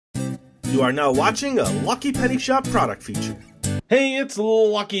You are now watching a Lucky Penny Shop product feature. Hey, it's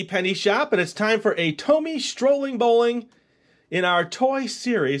Lucky Penny Shop, and it's time for a Tomy Strolling bowling in our toy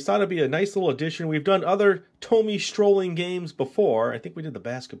series. Thought it'd be a nice little addition. We've done other Tomy Strolling games before. I think we did the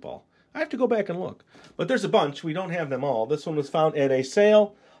basketball. I have to go back and look. But there's a bunch. We don't have them all. This one was found at a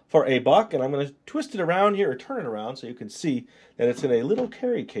sale for $1, and I'm going to twist it around here, or turn it around so you can see that it's in a little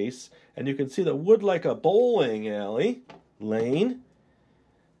carry case, and you can see the wood like a bowling alley lane.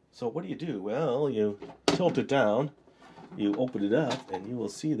 So what do? Well, you tilt it down, you open it up, and you will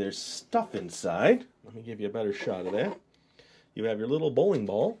see there's stuff inside. Let me give you a better shot of that. You have your little bowling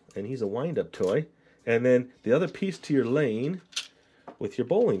ball, and he's a wind-up toy. And then the other piece to your lane with your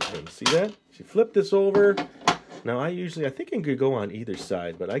bowling pin. See that? You flip this over. Now I think it could go on either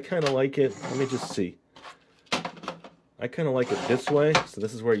side, but I kind of like it. Let me just see. I kind of like it this way. So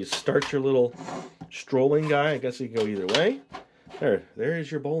this is where you start your little strolling guy. I guess you can go either way. There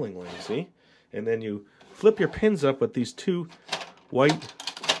is your bowling lane, see? And then you flip your pins up with these two white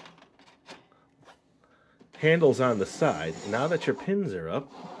handles on the side. Now that your pins are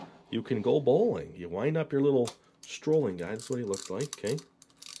up, you can go bowling. You wind up your little strolling guy. That's what he looks like, okay?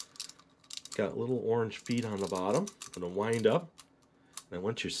 Got little orange feet on the bottom. Gonna wind up. And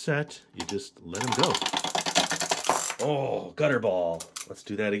once you're set, you just let him go. Oh, gutter ball. Let's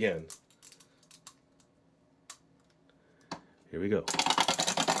do that again. Here we go.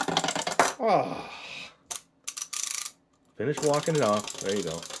 Ah. Finish walking it off. There you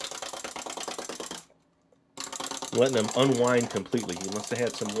go. Letting him unwind completely. He must have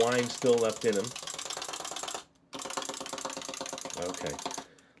had some wine still left in him. Okay.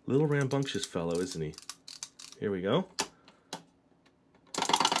 Little rambunctious fellow, isn't he? Here we go.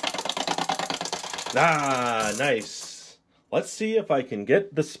 Ah, nice. Let's see if I can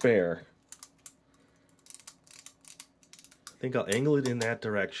get the spare. I think I'll angle it in that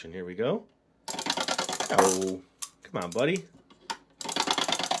direction. Here we go. Oh, come on, buddy.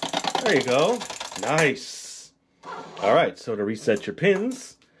 There you go. Nice. All right, so to reset your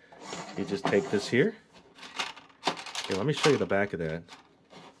pins, you just take this here. Here, let me show you the back of that.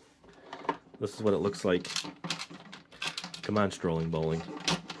 This is what it looks like. Come on, Strolling Bowling.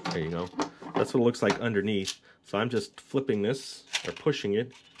 There you go. That's what it looks like underneath. So I'm just flipping this, or pushing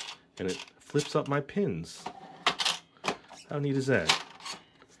it, and it flips up my pins. How neat is that?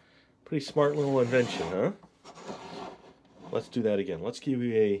 Pretty smart little invention, huh? Let's do that again. Let's give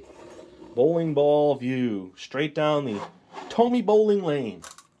you a bowling ball view. Straight down the Tomy bowling lane.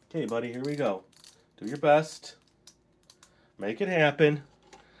 Okay, buddy, here we go. Do your best. Make it happen.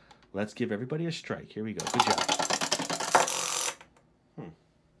 Let's give everybody a strike. Here we go. Good job.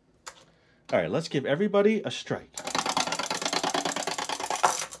 All right, let's give everybody a strike.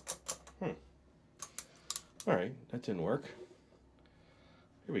 All right, that didn't work.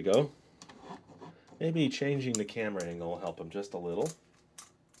 Here we go. Maybe changing the camera angle will help him just a little.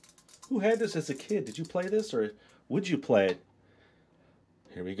 Who had this as a kid? Did you play this, or would you play it?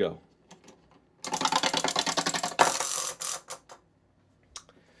 Here we go.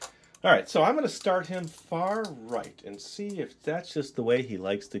 All right, so I'm going to start him far right and see if that's just the way he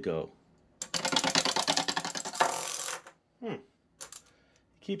likes to go. He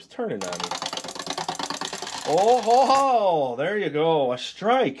keeps turning on me. Oh, ho, ho, there you go, a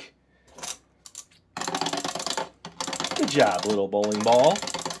strike. Good job, little bowling ball.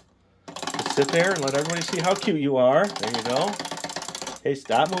 Just sit there and let everybody see how cute you are. There you go. Hey,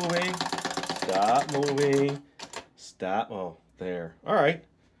 stop moving. Stop moving. Stop. Oh, there. All right.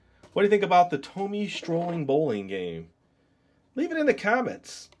 What do you think about the Tomy Strolling bowling game? Leave it in the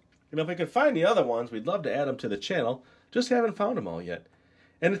comments. You know, if we can find the other ones, we'd love to add them to the channel. Just haven't found them all yet.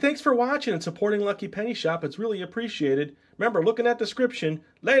 And thanks for watching and supporting Lucky Penny Shop. It's really appreciated. Remember, look in that description.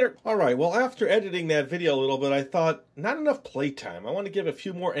 Later. All right, well, after editing that video a little bit, I thought, not enough playtime. I want to give a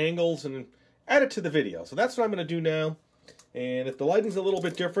few more angles and add it to the video. So that's what I'm going to do now. And if the lighting's a little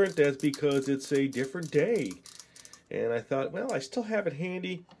bit different, that's because it's a different day. And I thought, well, I still have it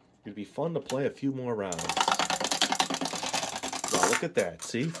handy. It'd be fun to play a few more rounds. Wow, look at that.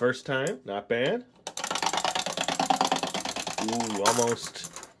 See, first time, not bad. Ooh, almost.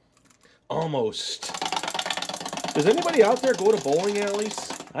 Almost. Does anybody out there go to bowling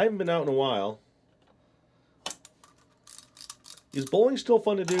alleys? I haven't been out in a while. Is bowling still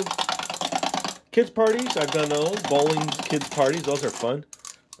fun to do? Kids parties, I've done those. Bowling kids parties, those are fun.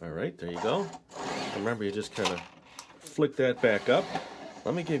 All right, there you go. Remember, you just kind of flick that back up.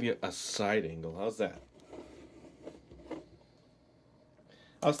 Let me give you a side angle. How's that?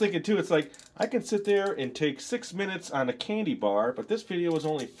 I was thinking too, it's like I can sit there and take 6 minutes on a candy bar, but this video is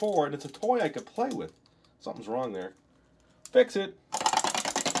only 4, and it's a toy I could play with. Something's wrong there. Fix it.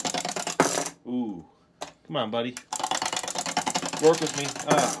 Ooh. Come on, buddy. Work with me.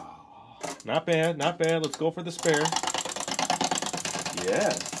 Oh, not bad, not bad. Let's go for the spare.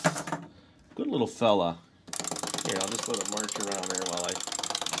 Yes. Good little fella. Here, I'll just let it march around there while I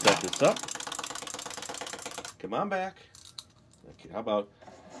set this up. Come on back. Okay, how about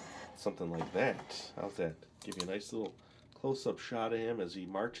something like that? How's that? Give you a nice little close-up shot of him as he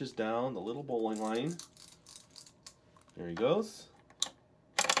marches down the little bowling lane. There he goes.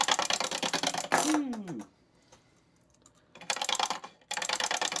 Ooh.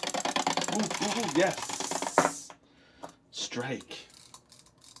 Ooh, yes. Strike.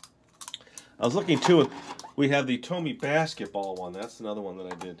 I was looking too. We have the Tomy basketball one. That's another one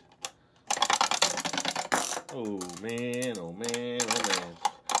that I did. Oh man, oh man, oh man.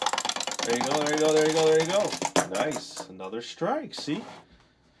 There you go, there you go, there you go, there you go. Nice. Another strike, see? A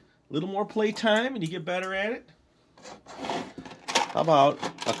little more play time and you get better at it. How about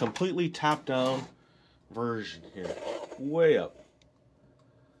a completely top-down version here? Way up.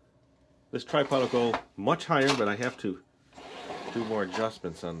 This tripod will go much higher, but I have to do more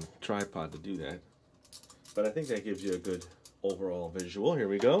adjustments on the tripod to do that. But I think that gives you a good overall visual. Here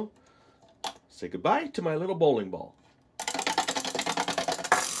we go. Say goodbye to my little bowling ball.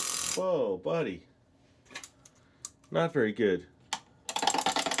 Whoa, buddy. Not very good.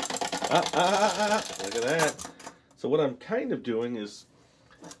 Look at that. So what I'm kind of doing is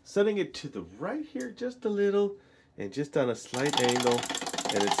setting it to the right here just a little and just on a slight angle,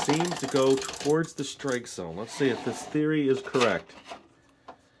 and it seems to go towards the strike zone. Let's see if this theory is correct.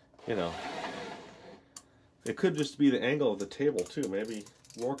 You know, it could just be the angle of the table too. Maybe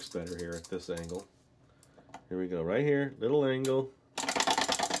it works better here at this angle. Here we go, right here, little angle.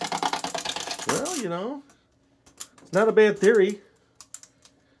 Well, you know, it's not a bad theory.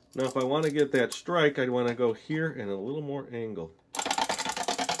 Now, if I want to get that strike, I'd want to go here and a little more angle.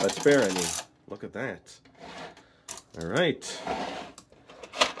 That's fair, I mean. Look at that. All right.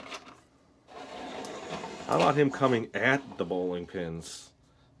 How about him coming at the bowling pins?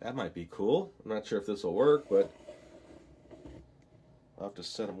 That might be cool. I'm not sure if this will work, but I'll have to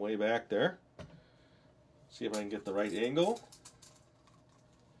set him way back there. See if I can get the right angle.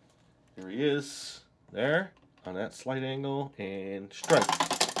 Here he is. There. On that slight angle. And strike.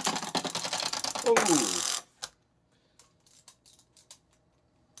 Oh!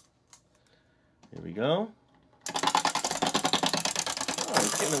 Here we go. Oh,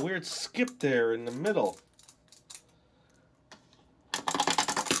 he's getting a weird skip there in the middle.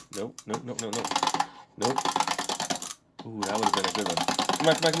 Nope, nope, nope, nope, nope. Nope. Ooh, that would have been a good one. Come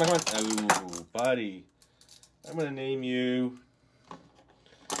on, come on, come on, come on. Ooh, buddy. I'm going to name you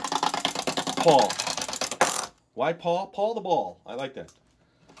Paul. Why Paul? Paul the ball. I like that.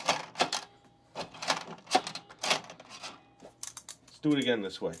 Let's do it again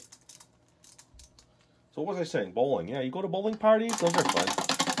this way. So what was I saying? Bowling. Yeah, you go to bowling parties? Those are fun.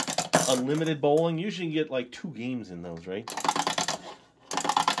 Unlimited bowling. Usually you get like 2 games in those, right?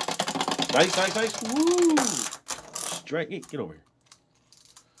 Nice, nice, nice. Woo! Strike. Hey, get over here.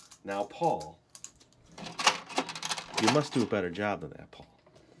 Now, Paul. You must do a better job than that, Paul.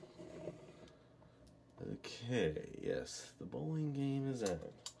 Okay, yes. The bowling game is on.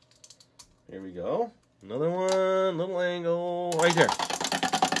 Here we go. Another one. Little angle. Right there.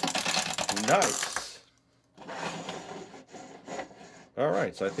 Nice.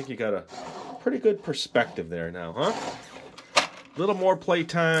 Alright, so I think you got a pretty good perspective there now, huh? A little more play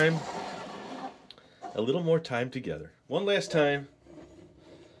time. A little more time together. One last time.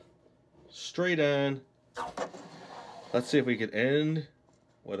 Straight on. Let's see if we can end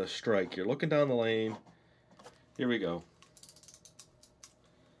with a strike. You're looking down the lane. Here we go.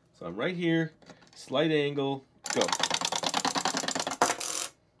 So I'm right here. Slight angle. Go.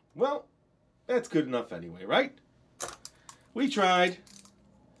 Well, that's good enough anyway, right? We tried.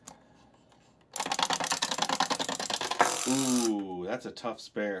 Ooh, that's a tough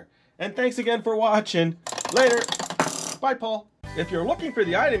spare. And thanks again for watching. Later. Bye, Paul. If you're looking for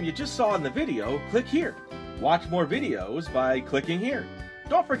the item you just saw in the video, click here. Watch more videos by clicking here.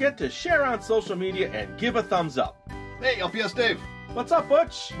 Don't forget to share on social media and give a thumbs up. Hey, LPS-Dave. What's up,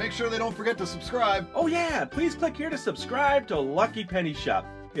 Butch? Make sure they don't forget to subscribe. Oh yeah, please click here to subscribe to Lucky Penny Shop.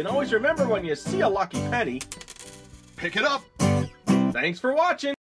 And always remember, when you see a lucky penny, pick it up. Thanks for watching.